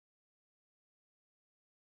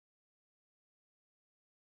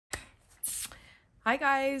Hi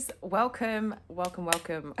guys, welcome.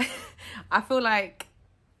 I feel like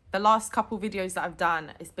the last couple videos that I've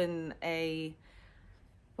done, it's been a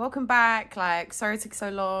welcome back, like sorry it took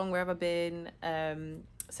so long, where have I been?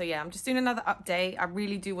 So yeah, I'm just doing another update. I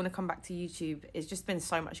really do want to come back to YouTube. It's just been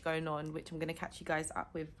so much going on, which I'm going to catch you guys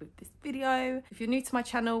up with this video. If you're new to my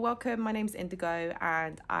channel, welcome. My name's Indigo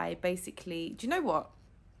and I basically, do you know what?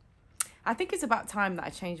 I think it's about time that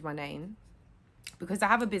I changed my name, because I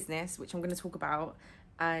have a business, which I'm going to talk about.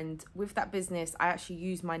 And with that business, I actually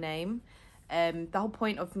use my name. The whole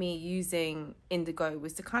point of me using Indigo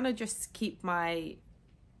was to kind of just keep my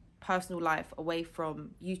personal life away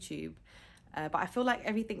from YouTube. But I feel like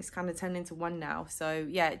everything's kind of turned into one now. So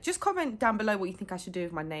yeah, just comment down below what you think I should do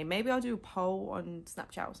with my name. Maybe I'll do a poll on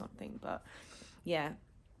Snapchat or something. But yeah,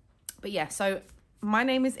 so my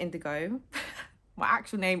name is Indigo. My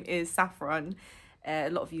actual name is Saffron.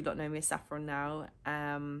 A lot of you don't know me as Saffron now.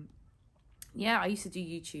 Yeah, I used to do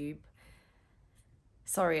YouTube.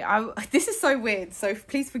 Sorry, this is so weird. So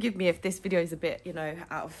please forgive me if this video is a bit,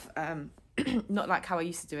 out of not like how I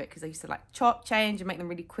used to do it, because I used to like chop, change, and make them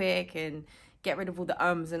really quick and get rid of all the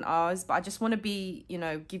ums and ahs. But I just want to be,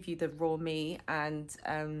 give you the raw me and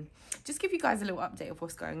just give you guys a little update of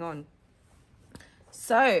what's going on.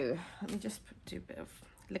 So let me just do a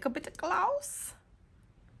little bit of gloss.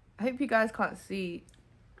 I hope you guys can't see.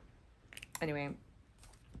 Anyway,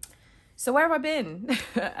 so where have I been?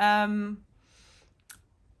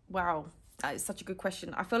 Wow, that is such a good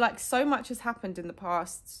question. I feel like so much has happened in the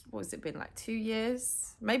past, what has it been, like 2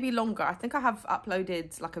 years? Maybe longer. I think I have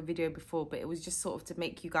uploaded like a video before, but it was just sort of to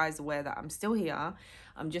make you guys aware that I'm still here.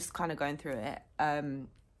 I'm just kind of going through it.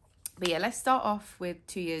 But yeah, let's start off with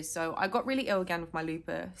 2 years. So I got really ill again with my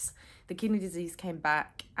lupus. The kidney disease came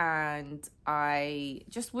back and I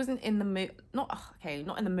just wasn't in the mood. Not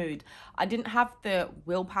in the mood. I didn't have the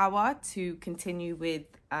willpower to continue with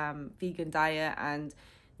vegan diet and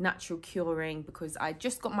natural curing, because I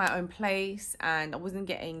just got my own place and I wasn't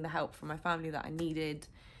getting the help from my family that I needed.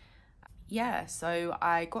 Yeah, so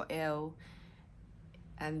I got ill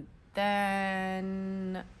and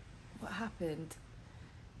then what happened?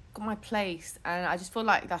 Got my place and I just feel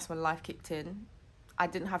like that's when life kicked in. I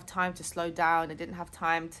didn't have time to slow down. I didn't have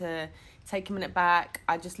time to take a minute back.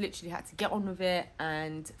 I just literally had to get on with it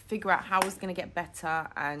and figure out how I was going to get better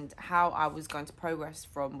and how I was going to progress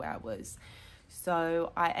from where I was.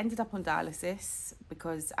 So I ended up on dialysis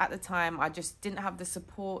because at the time I just didn't have the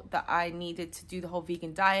support that I needed to do the whole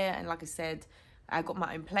vegan diet. And like I said, I got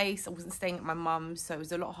my own place. I wasn't staying at my mum's, so it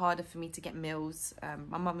was a lot harder for me to get meals.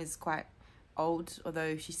 My mum is quite old,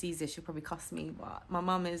 although she sees this, she'll probably cuss me, but my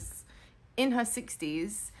mum is in her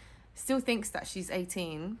 60s, still thinks that she's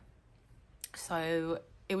 18. So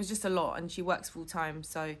it was just a lot, and she works full time.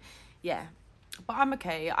 So yeah, but I'm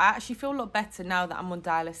okay. I actually feel a lot better now that I'm on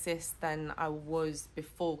dialysis than I was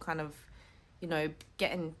before, kind of,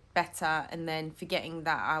 getting better and then forgetting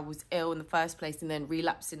that I was ill in the first place and then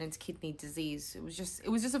relapsing into kidney disease. It was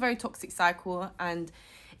just a very toxic cycle, and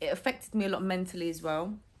it affected me a lot mentally as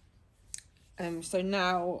well. So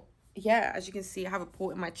now, yeah, as you can see, I have a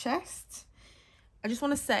port in my chest. I just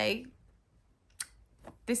want to say,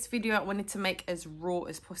 this video I wanted to make as raw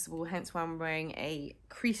as possible, hence why I'm wearing a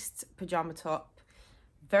creased pajama top,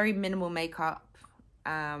 very minimal makeup,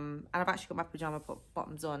 and I've actually got my pajama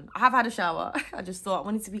bottoms on. I have had a shower. I just thought I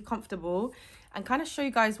wanted to be comfortable and kind of show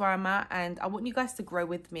you guys where I'm at, and I want you guys to grow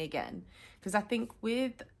with me again, because I think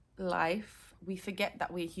with life, we forget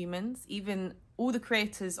that we're humans. Even all the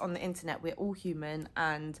creators on the internet, we're all human,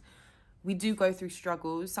 and we do go through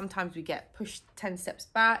struggles. Sometimes we get pushed 10 steps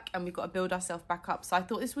back and we've got to build ourselves back up. So I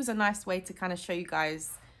thought this was a nice way to kind of show you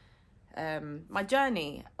guys my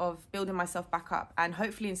journey of building myself back up, and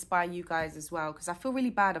hopefully inspire you guys as well, because I feel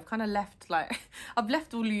really bad. I've kind of left, like, I've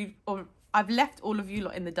left all of you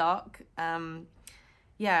lot in the dark.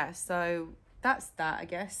 Yeah, so that's that, I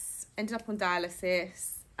guess. Ended up on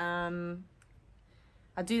dialysis.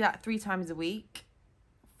 I do that 3 times a week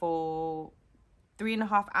for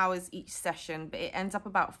 3.5 hours each session, but it ends up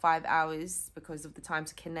about 5 hours because of the time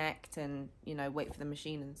to connect and, wait for the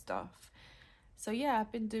machine and stuff. So yeah,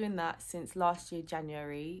 I've been doing that since last year,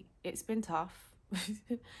 January. It's been tough.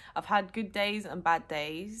 I've had good days and bad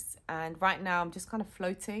days, and right now I'm just kind of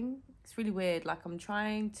floating. It's really weird. Like, I'm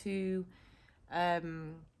trying to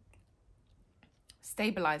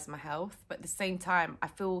stabilize my health, but at the same time I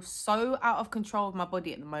feel so out of control of my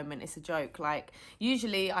body at the moment. It's a joke. Like,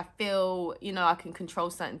 usually I feel, I can control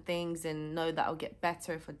certain things and know that I'll get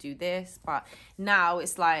better if I do this, but now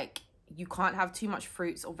it's like you can't have too much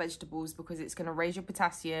fruits or vegetables because it's going to raise your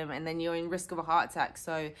potassium and then you're in risk of a heart attack.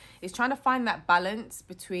 So it's trying to find that balance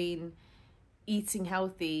between eating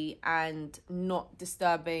healthy and not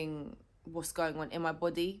disturbing what's going on in my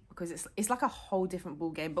body, because it's like a whole different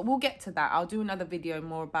ball game. But we'll get to that. I'll do another video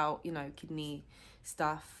more about, you know, kidney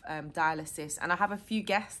stuff, dialysis, and I have a few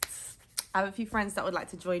guests. I have a few friends that would like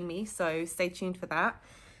to join me, so stay tuned for that.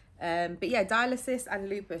 But yeah, dialysis and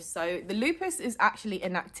lupus. So the lupus is actually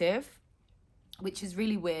inactive, which is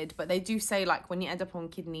really weird, but they do say, like, when you end up on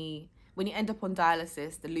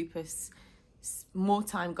dialysis, the lupus, more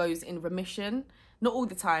time goes in remission. Not all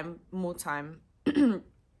the time, more time.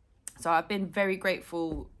 So I've been very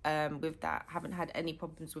grateful with that. I haven't had any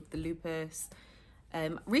problems with the lupus.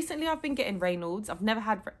 Recently I've been getting Raynaud's. I've never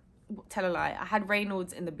had, tell a lie, I had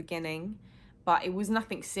Raynaud's in the beginning, but it was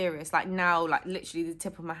nothing serious. Like now, like literally the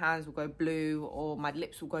tip of my hands will go blue, or my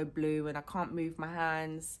lips will go blue and I can't move my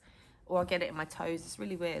hands, or I get it in my toes. It's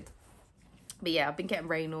really weird. But yeah, I've been getting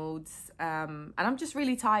Raynaud's, and I'm just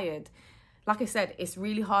really tired. Like I said, it's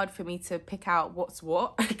really hard for me to pick out what's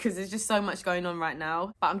what because there's just so much going on right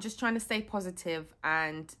now. But I'm just trying to stay positive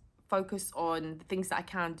and focus on the things that I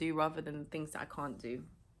can do rather than the things that I can't do.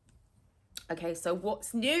 Okay, so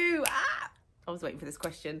what's new? I was waiting for this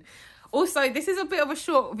question. Also, this is a bit of a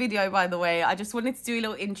short video, by the way. I just wanted to do a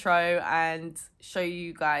little intro and show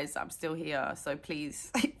you guys I'm still here. So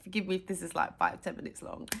please forgive me if this is like 5-10 minutes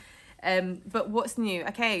long. But what's new?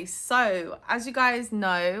 Okay, so as you guys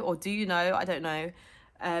know, or do you know, I don't know,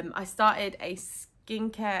 I started a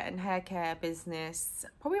skincare and hair care business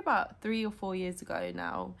probably about 3 or 4 years ago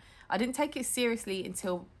now. I didn't take it seriously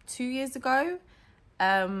until 2 years ago,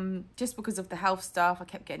 just because of the health stuff. I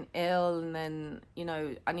kept getting ill, and then, you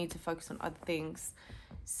know, I need to focus on other things.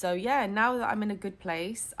 So yeah, now that I'm in a good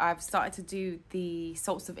place, I've started to do the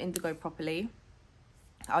salts of indigo properly.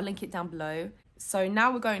 I'll link it down below. So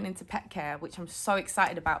now we're going into pet care, which I'm so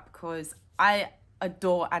excited about because I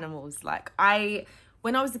adore animals. Like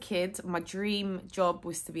when I was a kid, my dream job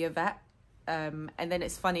was to be a vet. And then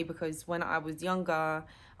it's funny because when I was younger,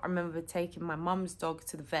 I remember taking my mum's dog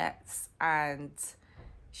to the vets and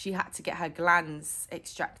she had to get her glands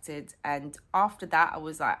extracted. And after that, I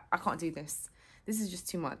was like, I can't do this. This is just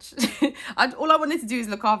too much. All I wanted to do is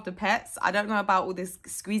look after pets. I don't know about all this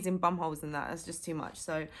squeezing bum holes and that. That's just too much.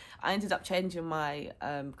 So I ended up changing my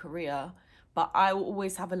career. But I will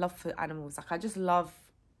always have a love for animals. Like I just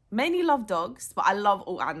mainly love dogs, but I love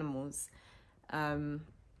all animals. I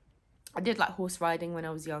did like horse riding when I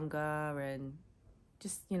was younger and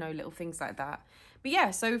just, you know, little things like that. But yeah,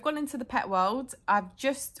 so we've gone into the pet world. I've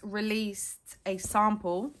just released a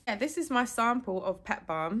sample. Yeah, this is my sample of pet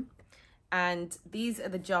balm. And these are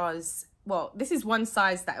the jars. Well, this is one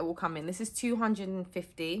size that it will come in. This is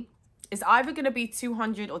 250. It's either going to be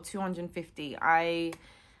 200 or 250.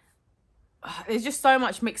 There's just so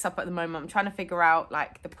much mix up at the moment. I'm trying to figure out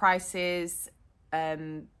like the prices,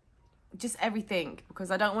 just everything, because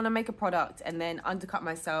I don't want to make a product and then undercut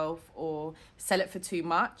myself or sell it for too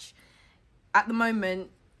much. At the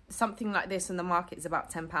moment, something like this in the market is about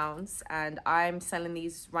 £10, and I'm selling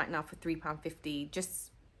these right now for £3.50, just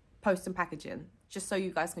post and packaging, just so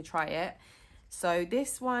you guys can try it. So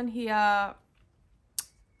this one here,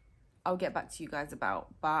 I'll get back to you guys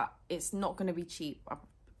about, but it's not going to be cheap.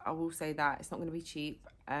 I will say that it's not going to be cheap,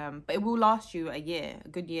 but it will last you a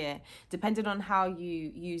good year, depending on how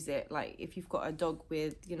you use it. Like if you've got a dog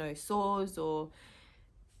with, you know, sores or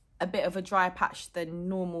a bit of a drier patch than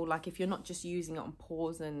normal, like if you're not just using it on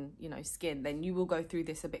paws and, you know, skin, then you will go through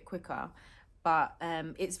this a bit quicker. But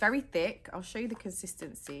it's very thick. I'll show you the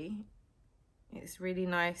consistency. It's really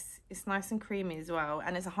nice. It's nice and creamy as well,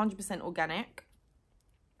 and it's 100% organic.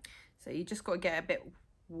 So you just got to get a bit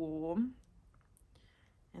warm,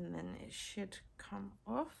 and then it should come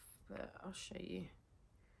off. But I'll show you.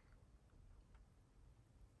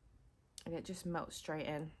 And it just melts straight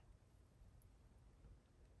in.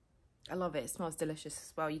 I love it. It smells delicious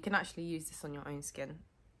as well. You can actually use this on your own skin.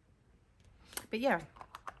 But yeah.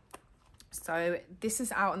 So this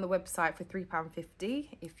is out on the website for £3.50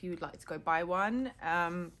 if you'd like to go buy one.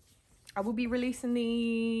 I will be releasing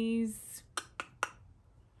these.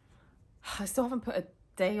 I still haven't put a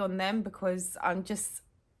day on them because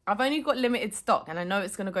I've only got limited stock and I know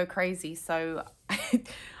it's going to go crazy. So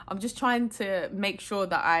I'm just trying to make sure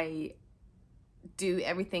that I do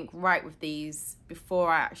everything right with these before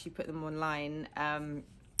I actually put them online. And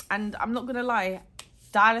I'm not going to lie,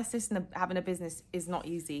 dialysis and having a business is not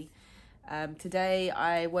easy. Today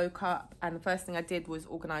I woke up and the first thing I did was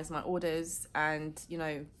organize my orders and, you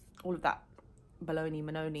know, all of that baloney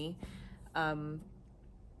manoni.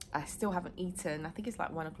 I still haven't eaten. I think it's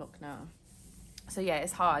like 1 o'clock now. So yeah,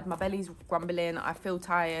 it's hard. My belly's grumbling. I feel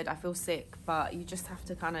tired. I feel sick, but you just have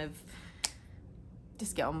to kind of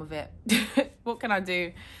just get on with it. What can I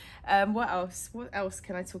do? What else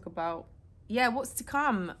can I talk about? Yeah, what's to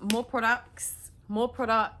come? More products, more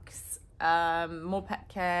pet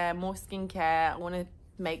care, more skincare. I want to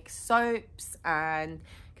make soaps and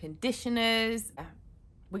conditioners.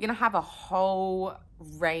 We're gonna have a whole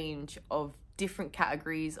range of different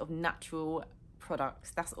categories of natural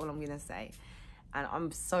products. That's all I'm gonna say, and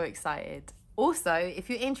I'm so excited. Also, if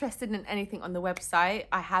you're interested in anything on the website,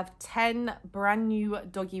 I have 10 brand new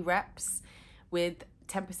doggy reps with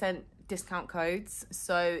 10% discount codes.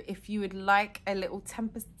 So if you would like a little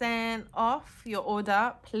 10% off your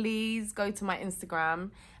order, please go to my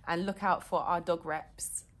Instagram and look out for our dog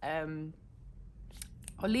reps. I'll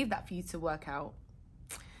leave that for you to work out.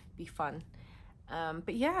 Be fun.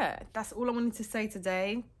 But yeah, that's all I wanted to say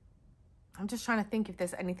today. I'm just trying to think if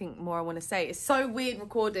there's anything more I want to say. It's so weird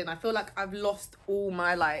recording. I feel like I've lost all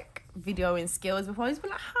my like videoing skills before. I used to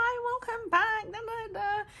be like, hi, welcome back. Da, da,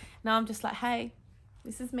 da. Now I'm just like, hey,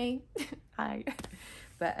 this is me. Hi.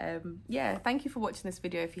 But yeah, thank you for watching this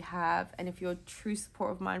video if you have. And if you're a true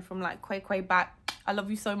support of mine from like Quay back, I love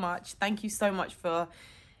you so much. Thank you so much for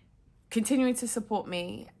continuing to support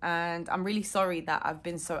me. And I'm really sorry that I've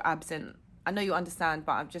been so absent. I know you understand,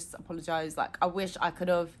 but I've just apologized. Like, I wish I could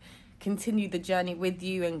have continued the journey with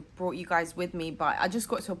you and brought you guys with me, but I just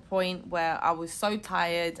got to a point where I was so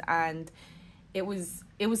tired, and it was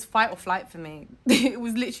fight or flight for me. It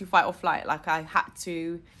was literally fight or flight. Like, I had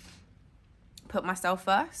to put myself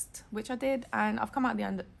first, which I did, and I've come out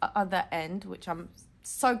the other end, which I'm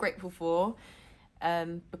so grateful for.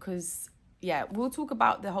 Because yeah, we'll talk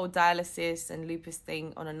about the whole dialysis and lupus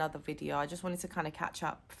thing on another video. I just wanted to kind of catch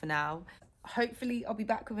up for now. Hopefully I'll be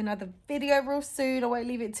back with another video real soon. I won't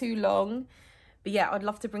leave it too long. But yeah, I'd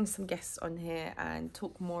love to bring some guests on here and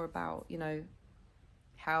talk more about, you know,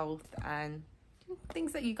 health and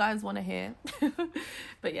things that you guys want to hear.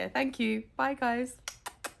 But yeah, thank you. Bye guys.